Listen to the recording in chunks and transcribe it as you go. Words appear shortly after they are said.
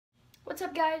What's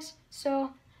up, guys?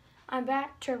 So I'm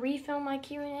back to refilm my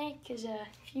Q&A because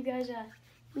if you guys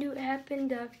knew it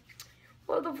happened,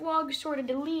 well, the vlog sort of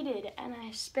deleted and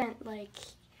I spent like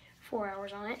 4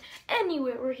 hours on it.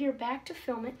 Anyway, we're here back to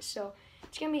film it, so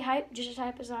it's gonna be hype, just as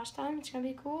hype as last time. It's gonna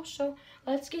be cool, so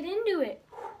let's get into it.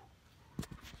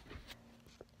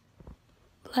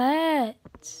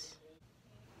 Let's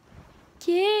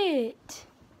get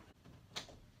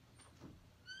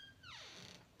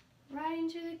right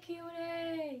into the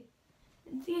Q&A.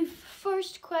 The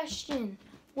first question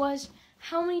was,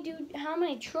 how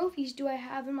many trophies do I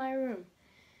have in my room?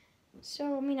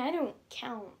 So, I mean, I don't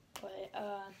count, but,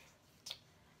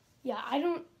 yeah, I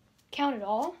don't count at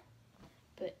all,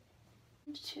 but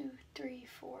 1, 2, 3,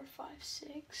 4, 5,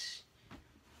 6,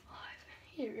 5,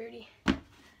 here, ready, 4,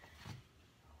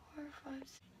 5,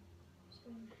 6,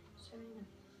 7, 79,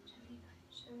 79,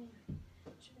 79,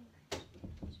 79.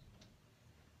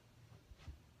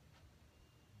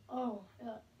 Oh,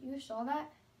 you saw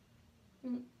that? I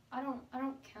mean, I don't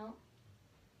count.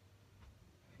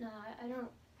 No, I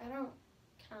don't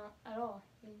count at all.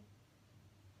 I mean,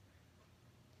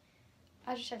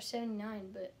 I just have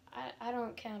 79, but I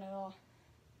don't count at all.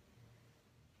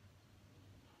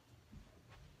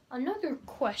 Another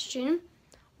question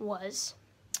was,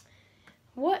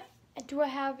 what do I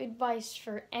have advice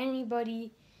for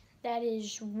anybody that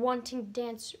is wanting to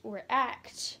dance or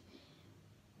act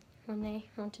when they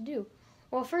want to do?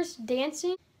 Well, first,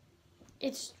 dancing,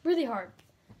 it's really hard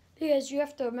because you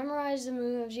have to memorize the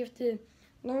moves, you have to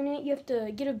learn it, you have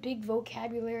to get a big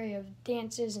vocabulary of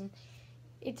dances, and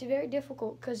it's very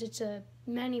difficult because it's a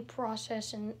many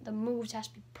process and the moves has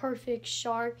to be perfect,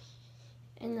 sharp,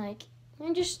 and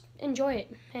just enjoy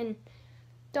it and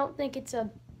don't think it's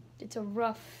a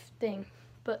rough thing.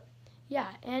 But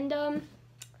yeah, and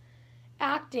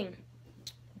acting,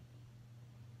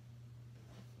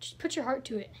 just put your heart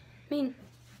to it. I mean,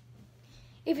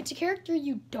 if it's a character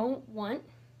you don't want,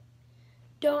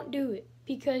 don't do it,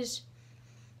 because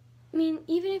I mean,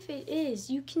 even if it is,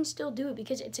 you can still do it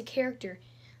because it's a character.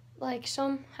 Like,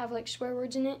 some have like swear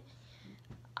words in it.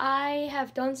 I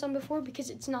have done some before because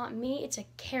it's not me, it's a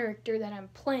character that I'm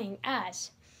playing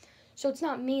as. So it's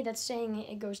not me that's saying it,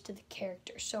 it goes to the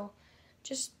character. So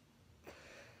just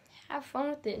have fun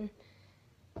with it. And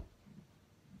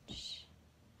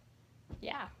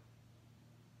yeah.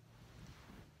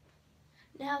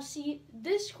 Now see,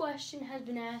 this question has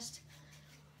been asked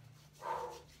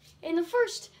in the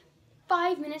first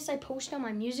 5 minutes I posted on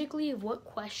my Musical.ly of what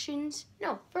questions,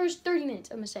 no, first 30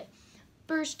 minutes, I'm gonna say.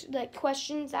 First, like,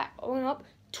 questions that went up,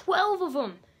 12 of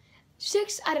them,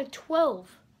 6 out of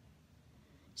 12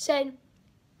 said,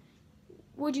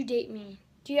 would you date me?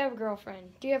 Do you have a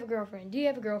girlfriend? Do you have a girlfriend? Do you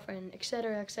have a girlfriend?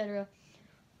 Etc., etc.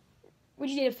 Would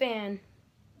you date a fan?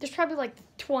 There's probably like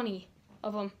 20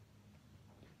 of them.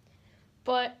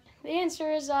 But the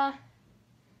answer is, why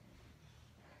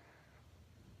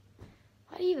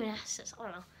do you even ask this?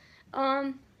 I don't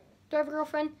know. Do I have a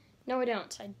girlfriend? No, I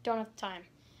don't. I don't have the time.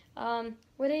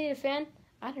 Would I date a fan?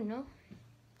 I don't know.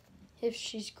 If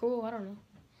she's cool, I don't know.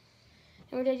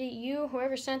 And would I date you?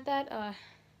 Whoever sent that, I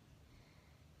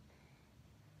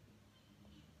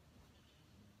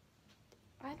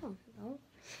don't know.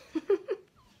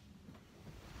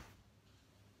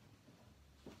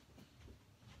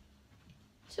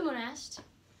 Someone asked,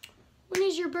 when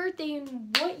is your birthday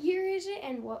and what year is it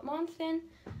and what month and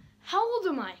how old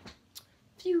am I?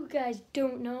 If you guys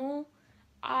don't know,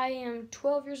 I am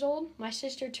 12 years old. My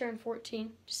sister turned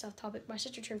 14, just off topic. My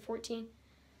sister turned 14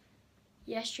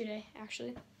 yesterday,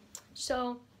 actually.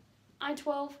 So I'm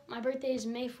 12. My birthday is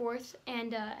May 4th.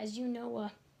 And as you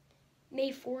know,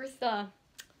 May 4th,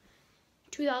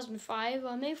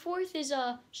 2005, May 4th is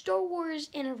a Star Wars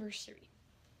anniversary.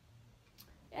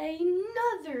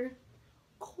 Another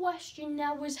question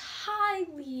that was not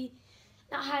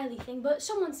highly thing, but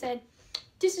someone said,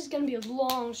 this is going to be a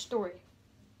long story.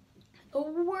 The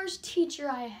worst teacher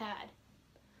I had.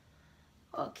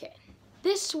 Okay,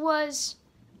 this was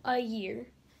a year.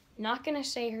 Not gonna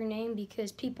say her name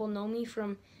because people know me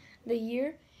from the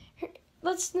year.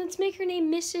 Let's make her name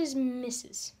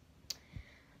Mrs.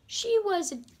 She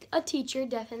was a teacher,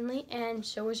 definitely, and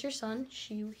so was her son.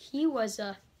 He was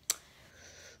a.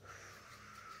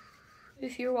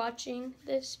 If you're watching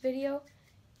this video,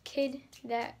 kid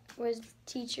that was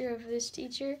teacher of this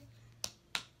teacher,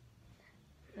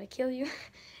 I'm gonna kill you.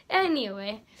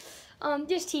 Anyway,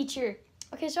 this teacher,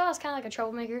 okay, so I was kind of like a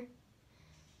troublemaker.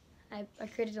 I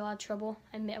created a lot of trouble.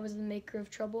 I was the maker of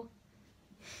trouble.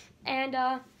 And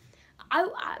I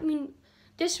mean,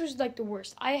 this was like the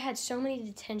worst. I had so many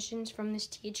detentions from this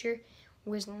teacher, it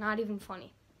was not even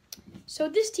funny. So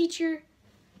this teacher,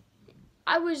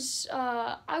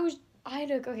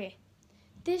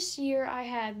 this year I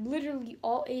had literally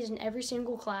all A's in every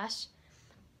single class,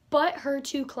 but her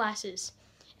 2 classes.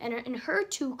 And in her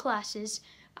 2 classes,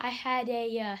 I had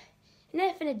an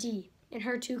F and a D in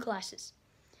her 2 classes.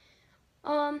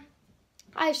 I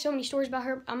have so many stories about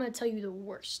her. I'm going to tell you the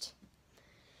worst.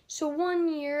 So one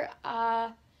year,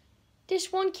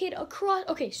 this one kid across,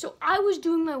 so I was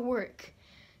doing my work,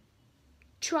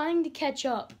 trying to catch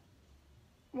up.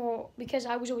 Well, because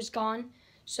I was always gone,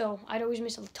 so I'd always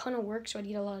miss a ton of work, so I'd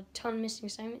get a ton of missing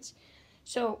assignments.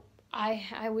 So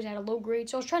I was at a low grade,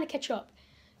 so I was trying to catch up,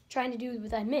 trying to do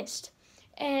what I missed.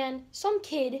 And some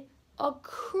kid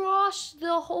across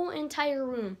the whole entire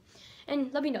room,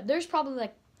 and let me know, there's probably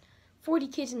like 40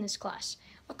 kids in this class.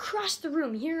 Across the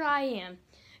room, here I am,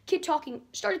 kid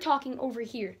started talking over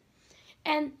here.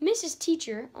 And Mrs.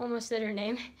 Teacher, almost said her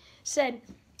name, said,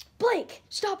 "Blake,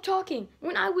 stop talking,"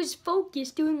 when I was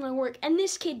focused doing my work, and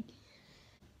this kid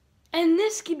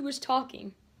was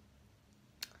talking.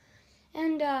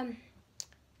 And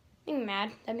made me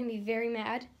mad. That made me very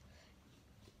mad.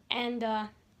 And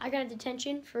I got a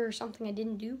detention for something I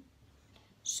didn't do.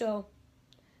 So,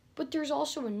 but there's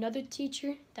also another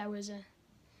teacher there was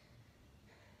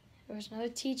another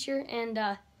teacher, and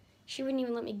she wouldn't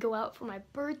even let me go out for my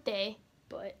birthday.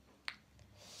 But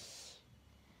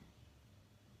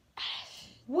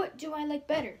what do I like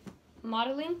better,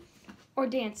 modeling or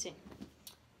dancing?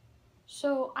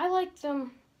 So I like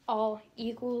them all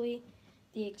equally,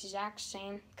 the exact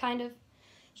same, kind of.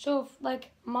 So if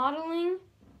like modeling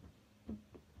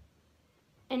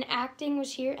and acting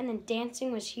was here and then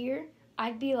dancing was here,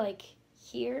 I'd be like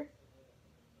here.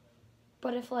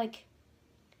 But if like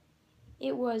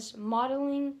it was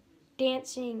modeling,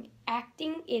 dancing,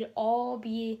 acting, it'd all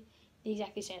be the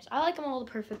exactly same. So I like them all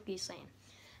the perfectly same.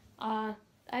 I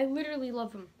literally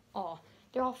love them all.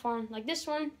 They're all fun. Like this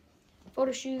one,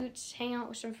 photo shoots, hang out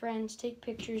with some friends, take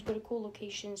pictures, go to cool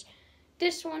locations.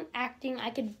 This one, acting, I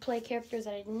could play characters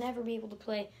that I'd never be able to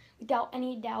play without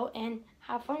any doubt and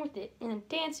have fun with it. And then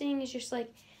dancing is just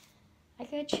like, I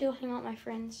could chill, hang out with my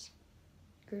friends,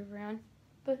 groove around.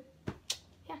 But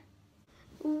yeah.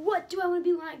 What do I want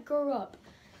to be when I grow up?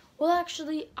 Well,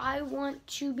 actually, I want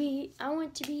to be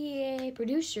a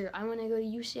producer. I want to go to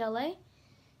UCLA,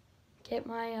 get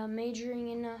my majoring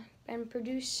in and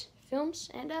produce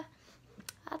films, and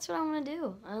that's what I want to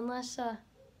do. Unless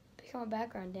become a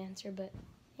background dancer, but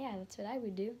yeah, that's what I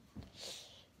would do.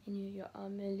 And you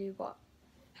Amelie, what?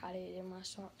 Had it in my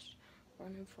socks,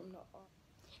 running from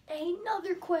the.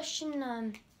 Another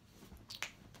question.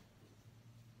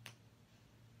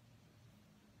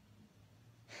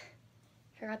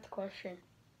 Forgot the question.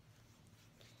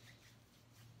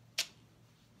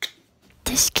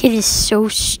 This kid is so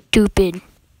stupid.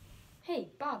 Hey,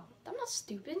 Bob, I'm not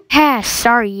stupid. Ha,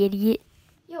 sorry, idiot.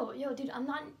 Yo, dude, I'm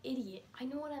not an idiot. I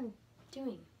know what I'm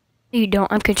doing. You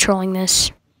don't. I'm controlling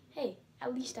this. Hey,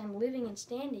 at least I'm living and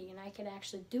standing, and I can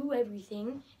actually do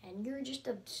everything, and you're just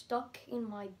stuck in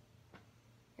my.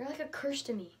 You're like a curse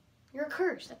to me. You're a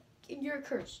curse. You're a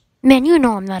curse. Man, you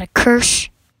know I'm not a curse.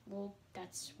 Well,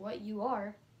 that's what you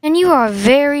are. And you are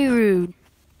very rude.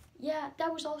 Yeah,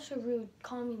 that was also rude,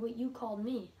 calling me what you called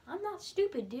me. I'm not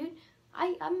stupid, dude.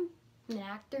 I'm an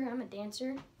actor. I'm a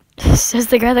dancer. Says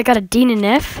the guy that got a D and an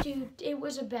F. Dude, it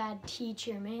was a bad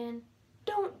teacher, man.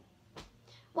 Don't.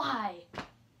 Why?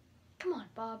 Come on,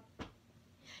 Bob.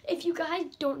 If you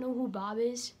guys don't know who Bob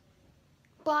is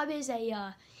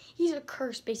he's a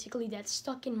curse, basically, that's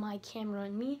stuck in my camera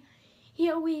and me.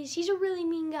 He's a really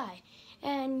mean guy.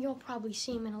 And you'll probably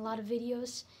see him in a lot of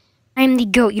videos. I am the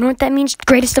GOAT. You know what that means?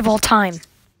 Greatest of all time.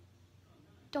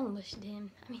 Don't listen to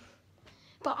him.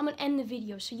 But I'm going to end the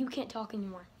video so you can't talk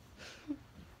anymore.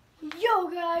 Yo,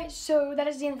 guys. So that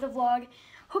is the end of the vlog.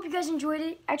 Hope you guys enjoyed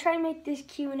it. I try to make this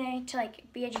Q&A to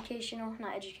be educational.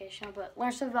 Not educational, but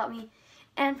learn stuff about me.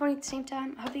 And funny at the same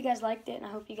time. I hope you guys liked it. And I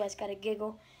hope you guys got a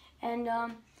giggle. And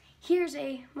here's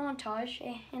a montage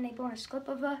and a bonus clip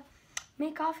of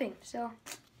me coughing. So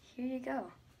here you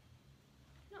go.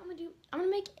 I'm gonna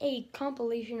make a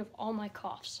compilation of all my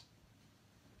coughs.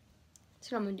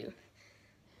 That's what I'm gonna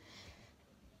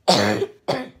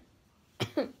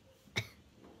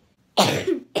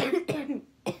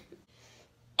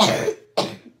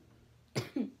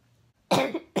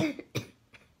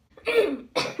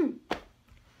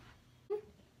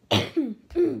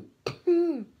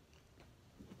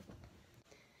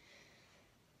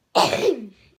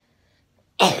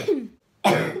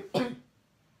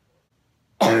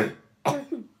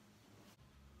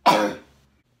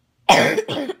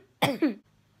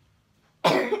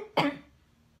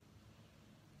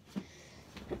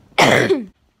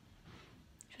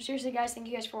So seriously, guys, thank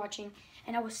you guys for watching,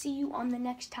 and I will see you on the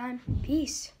next time.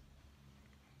 Peace.